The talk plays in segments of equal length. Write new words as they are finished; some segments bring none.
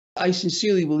I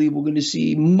sincerely believe we're going to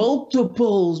see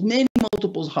multiples, many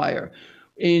multiples higher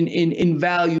in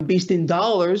value based in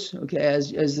dollars, okay,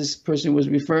 as this person was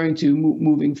referring to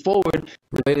moving forward.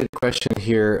 Related question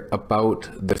here about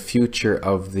the future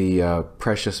of the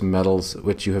precious metals,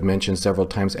 which you have mentioned several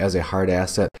times as a hard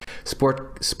asset.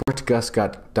 Sportgus.com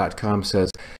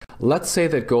says, let's say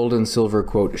that gold and silver,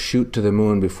 quote, shoot to the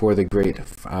moon before the great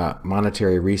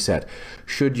monetary reset.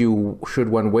 Should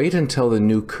one wait until the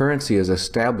new currency is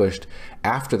established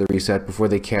after the reset before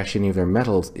they cash any of their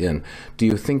metals in? Do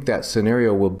you think that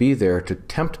scenario will be there to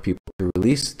tempt people to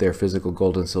release their physical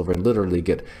gold and silver and literally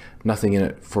get nothing in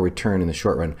it for return in the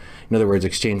short run? In other words,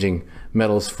 exchanging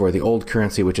metals for the old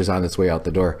currency, which is on its way out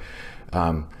the door.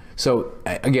 So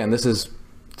again, this is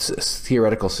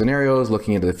theoretical scenarios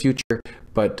looking into the future,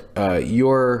 but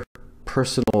your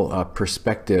personal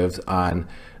perspectives on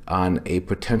a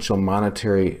potential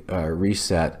monetary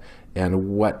reset and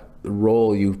what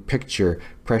role you picture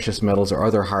precious metals or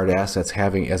other hard assets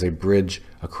having as a bridge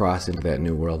across into that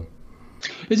new world.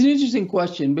 It's an interesting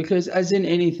question because, as in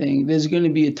anything, there's going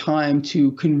to be a time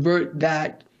to convert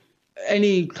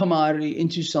any commodity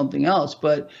into something else.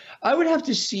 But I would have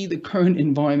to see the current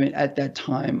environment at that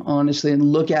time, honestly, and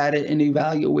look at it and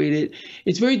evaluate it.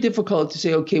 It's very difficult to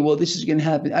say, okay, well, this is going to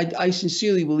happen. I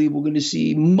sincerely believe we're going to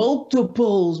see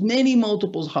multiples, many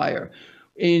multiples higher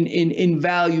in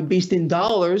value based in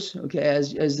dollars, okay,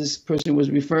 as this person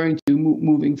was referring to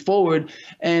moving forward.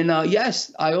 And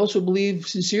yes, I also believe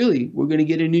sincerely we're going to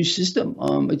get a new system.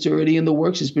 It's already in the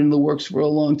works. It's been in the works for a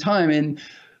long time. And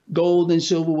gold and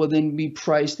silver will then be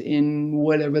priced in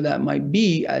whatever that might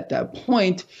be at that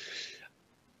point.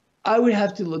 I would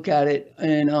have to look at it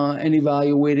and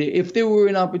evaluate it. If there were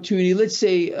an opportunity, let's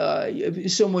say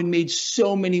if someone made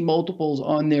so many multiples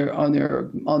on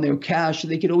their cash,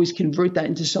 they could always convert that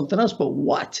into something else. But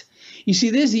what? You see,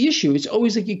 there's the issue. It's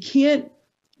always like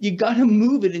you got to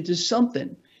move it into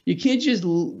something. You can't just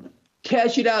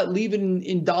cash it out, leave it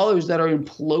in dollars that are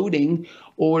imploding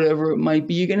or whatever it might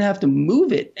be. You're going to have to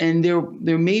move it. And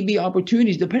there may be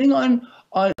opportunities depending on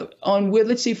where,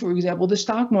 let's say, for example, the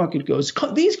stock market goes.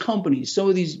 These companies, some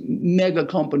of these mega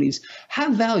companies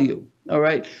have value, all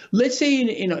right? Let's say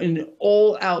in an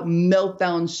all-out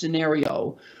meltdown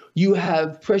scenario, you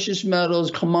have precious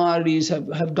metals, commodities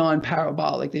have gone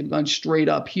parabolic. They've gone straight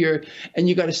up here. And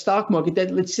you got a stock market that,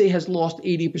 let's say, has lost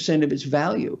 80% of its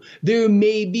value. There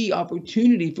may be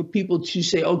opportunity for people to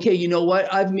say, okay, you know what?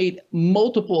 I've made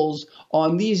multiples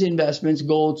on these investments,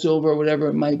 gold, silver, whatever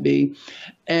it might be.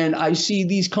 And I see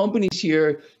these companies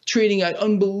here trading at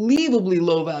unbelievably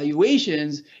low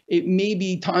valuations. It may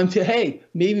be time to, hey,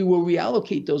 maybe we'll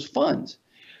reallocate those funds.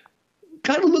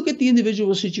 Kind of look at the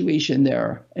individual situation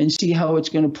there and see how it's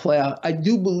going to play out. I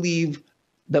do believe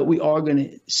that we are going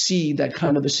to see that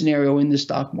kind of a scenario in the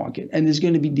stock market, and there's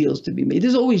going to be deals to be made.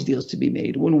 There's always deals to be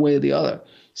made one way or the other.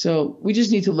 So we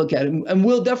just need to look at it, and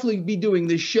we'll definitely be doing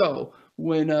this show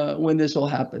when this all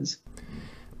happens.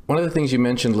 One of the things you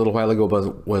mentioned a little while ago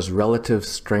was relative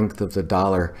strength of the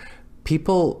dollar.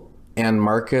 People and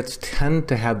markets tend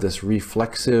to have this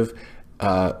reflexive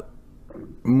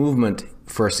movement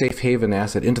for a safe haven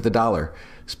asset into the dollar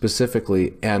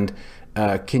specifically. And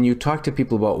can you talk to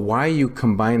people about why you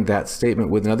combined that statement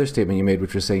with another statement you made,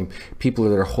 which was saying people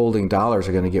that are holding dollars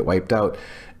are going to get wiped out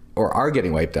or are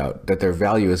getting wiped out, that their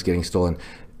value is getting stolen?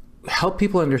 Help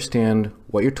people understand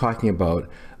what you're talking about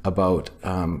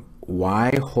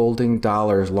why holding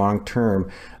dollars long term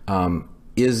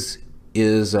is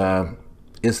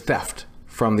theft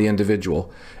from the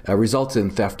individual, results in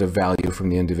theft of value from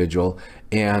the individual.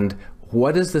 And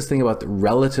what is this thing about the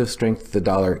relative strength of the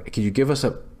dollar? Can you give us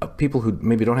people who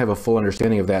maybe don't have a full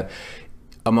understanding of that,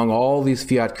 among all these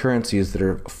fiat currencies that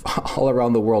are all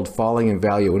around the world falling in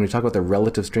value, when we talk about the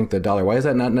relative strength of the dollar, why is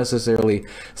that not necessarily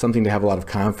something to have a lot of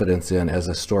confidence in as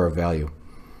a store of value?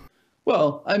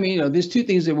 Well, I mean, there's two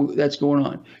things that's going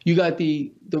on. You got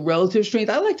the relative strength.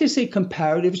 I like to say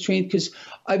comparative strength because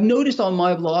I've noticed on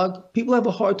my blog, people have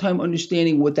a hard time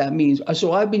understanding what that means.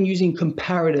 So I've been using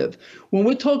comparative. When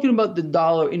we're talking about the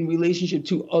dollar in relationship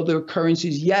to other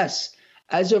currencies, yes,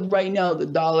 as of right now, the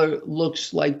dollar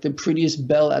looks like the prettiest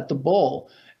belle at the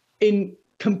ball in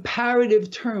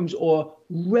comparative terms or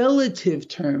relative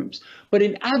terms. But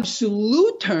in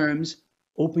absolute terms,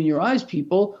 open your eyes,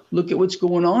 people. Look at what's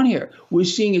going on here. We're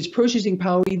seeing its purchasing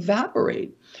power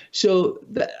evaporate. So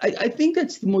I think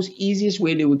that's the most easiest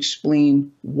way to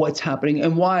explain what's happening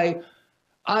and why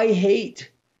I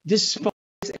despise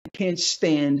and can't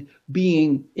stand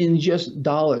being in just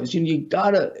dollars. You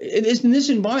gotta, in this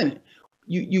environment,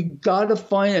 you gotta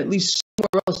find at least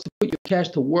somewhere else to put your cash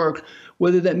to work,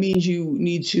 whether that means you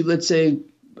need to, let's say,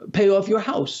 pay off your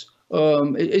house.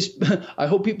 I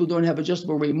hope people don't have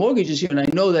adjustable rate mortgages here, and I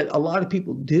know that a lot of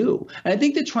people do. And I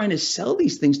think they're trying to sell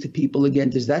these things to people again.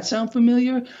 Does that sound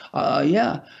familiar?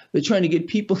 Yeah, they're trying to get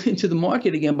people into the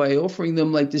market again by offering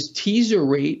them like this teaser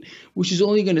rate, which is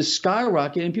only going to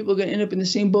skyrocket, and people are going to end up in the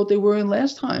same boat they were in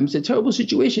last time. It's a terrible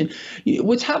situation.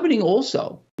 What's happening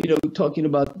also, talking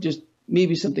about just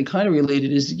maybe something kind of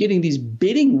related, is getting these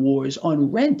bidding wars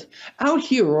on rent. Out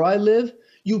here where I live,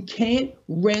 you can't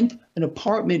rent an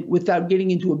apartment without getting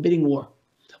into a bidding war,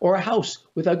 or a house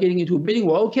without getting into a bidding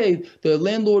war. Okay, the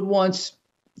landlord wants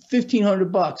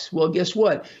 $1,500. Well, guess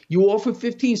what? You offer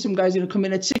 15, some guy's going to come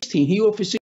in at 16. He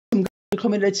offers 16, some guy's going to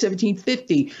come in at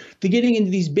 17.50. They're getting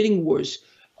into these bidding wars.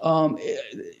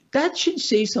 That should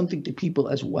say something to people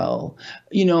as well.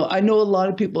 I know a lot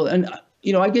of people, and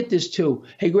I get this too.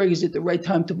 Hey, Greg, is it the right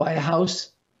time to buy a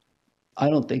house? I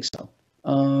don't think so.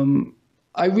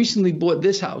 I recently bought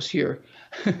this house here,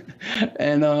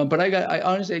 but I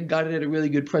honestly got it at a really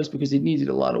good price because it needed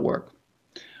a lot of work.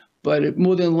 But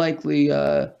more than likely,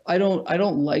 I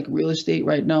don't like real estate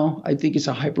right now. I think it's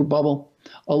a hyper bubble,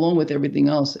 along with everything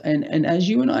else. And as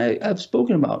you and I have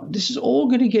spoken about, this is all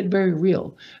going to get very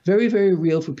real, very, very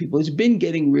real for people. It's been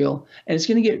getting real, and it's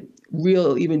going to get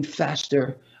real even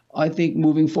faster, I think,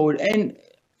 moving forward. And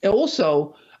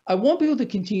also, I want people to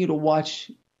continue to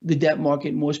watch the debt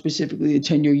market, more specifically the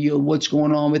 10-year yield, what's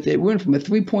going on with it. We went from a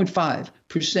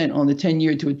 3.5% on the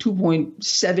 10-year to a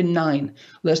 2.79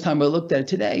 last time I looked at it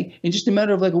today, in just a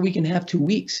matter of like a week and a half, 2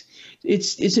 weeks.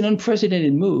 It's an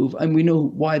unprecedented move, and we know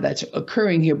why that's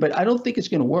occurring here, but I don't think it's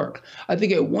going to work. I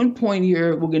think at one point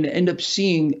here, we're going to end up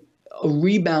seeing a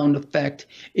rebound effect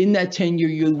in that 10-year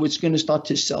yield, which is going to start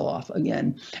to sell off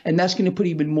again, and that's going to put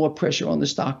even more pressure on the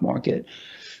stock market.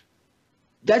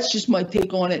 That's just my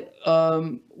take on it.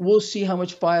 We'll see how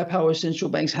much firepower central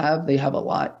banks have. They have a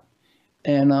lot,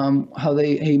 and how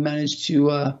they manage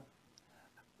to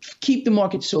keep the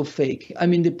market so fake. I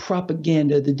mean, the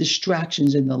propaganda, the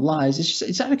distractions, and the lies,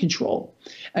 it's out of control.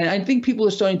 And I think people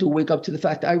are starting to wake up to the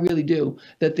fact, I really do,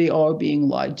 that they are being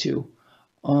lied to.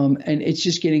 And it's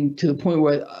just getting to the point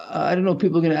where I don't know if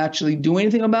people are going to actually do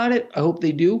anything about it. I hope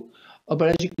they do. But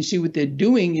as you can see, what they're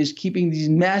doing is keeping these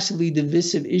massively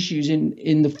divisive issues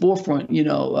in the forefront,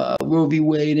 Roe v.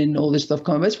 Wade and all this stuff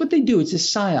coming. That's what they do. It's a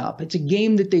psyop. It's a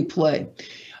game that they play.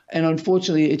 And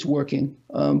unfortunately, it's working.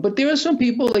 But there are some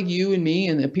people like you and me,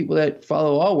 and the people that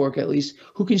follow our work, at least,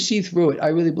 who can see through it. I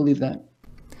really believe that.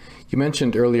 You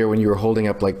mentioned earlier when you were holding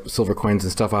up like silver coins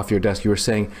and stuff off your desk, you were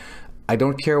saying, I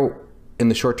don't care in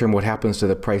the short term what happens to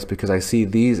the price because I see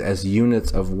these as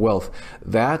units of wealth.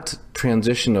 That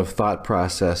transition of thought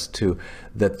process to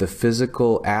that the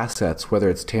physical assets,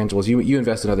 whether it's tangibles, you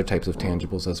invest in other types of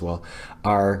tangibles as well,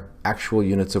 are actual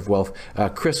units of wealth.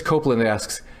 Chris Copeland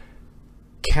asks,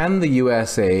 can the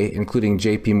USA, including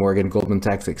JP Morgan, Goldman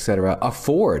Sachs, etc.,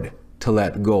 afford to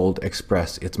let gold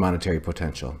express its monetary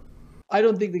potential? I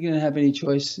don't think they're going to have any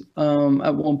choice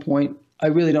at one point. I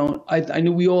really don't. I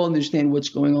know we all understand what's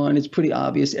going on. It's pretty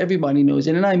obvious. Everybody knows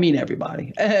it. And I mean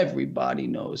everybody. Everybody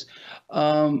knows.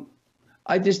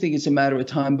 I just think it's a matter of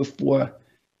time before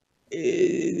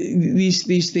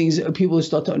these things, people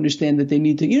start to understand that they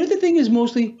need to. The thing is,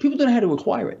 mostly people don't know how to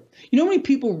acquire it. How many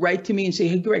people write to me and say,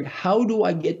 hey, Greg, how do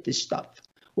I get this stuff?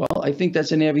 Well, I think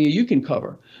that's an avenue you can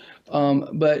cover.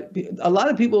 But a lot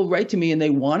of people write to me and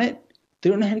they want it. They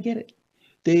don't know how to get it.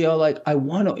 They are like, I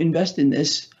want to invest in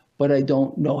this, but I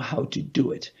don't know how to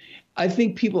do it. I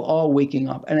think people are waking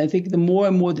up. And I think the more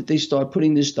and more that they start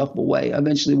putting this stuff away,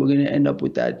 eventually we're going to end up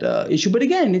with that issue. But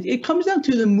again, it comes down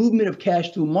to the movement of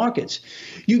cash through markets.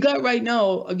 You got right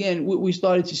now, again, we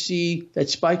started to see that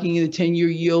spiking in the 10-year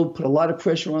yield put a lot of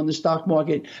pressure on the stock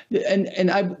market. And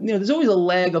there's always a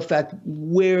lag effect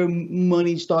where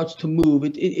money starts to move.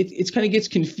 It kind of gets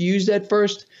confused at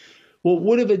first. What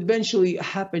would have eventually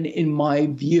happened, in my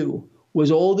view, was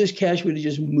all this cash would have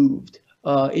just moved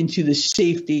into the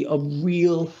safety of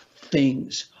real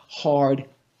things, hard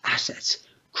assets,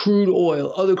 crude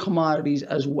oil, other commodities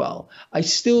as well. I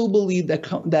still believe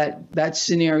that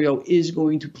scenario is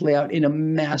going to play out in a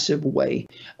massive way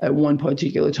at one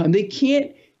particular time. They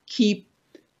can't keep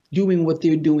doing what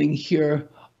they're doing here,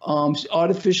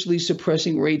 artificially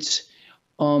suppressing rates.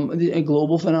 A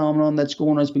global phenomenon that's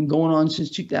going on. It's been going on since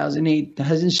 2008. It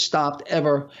hasn't stopped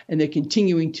ever, and they're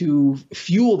continuing to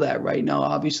fuel that right now,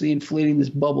 obviously inflating this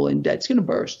bubble in debt. It's going to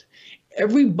burst.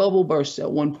 Every bubble bursts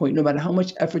at one point, no matter how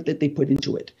much effort that they put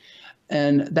into it.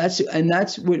 And that's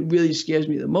what really scares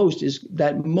me the most, is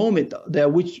that moment there,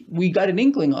 which we got an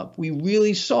inkling of. We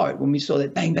really saw it when we saw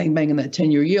that bang, bang, bang in that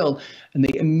 10-year yield, and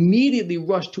they immediately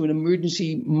rushed to an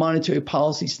emergency monetary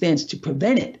policy stance to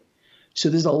prevent it. So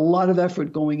there's a lot of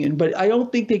effort going in, but I don't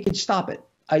think they can stop it.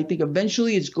 I think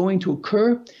eventually it's going to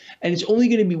occur, and it's only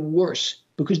going to be worse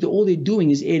because all they're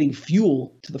doing is adding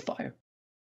fuel to the fire.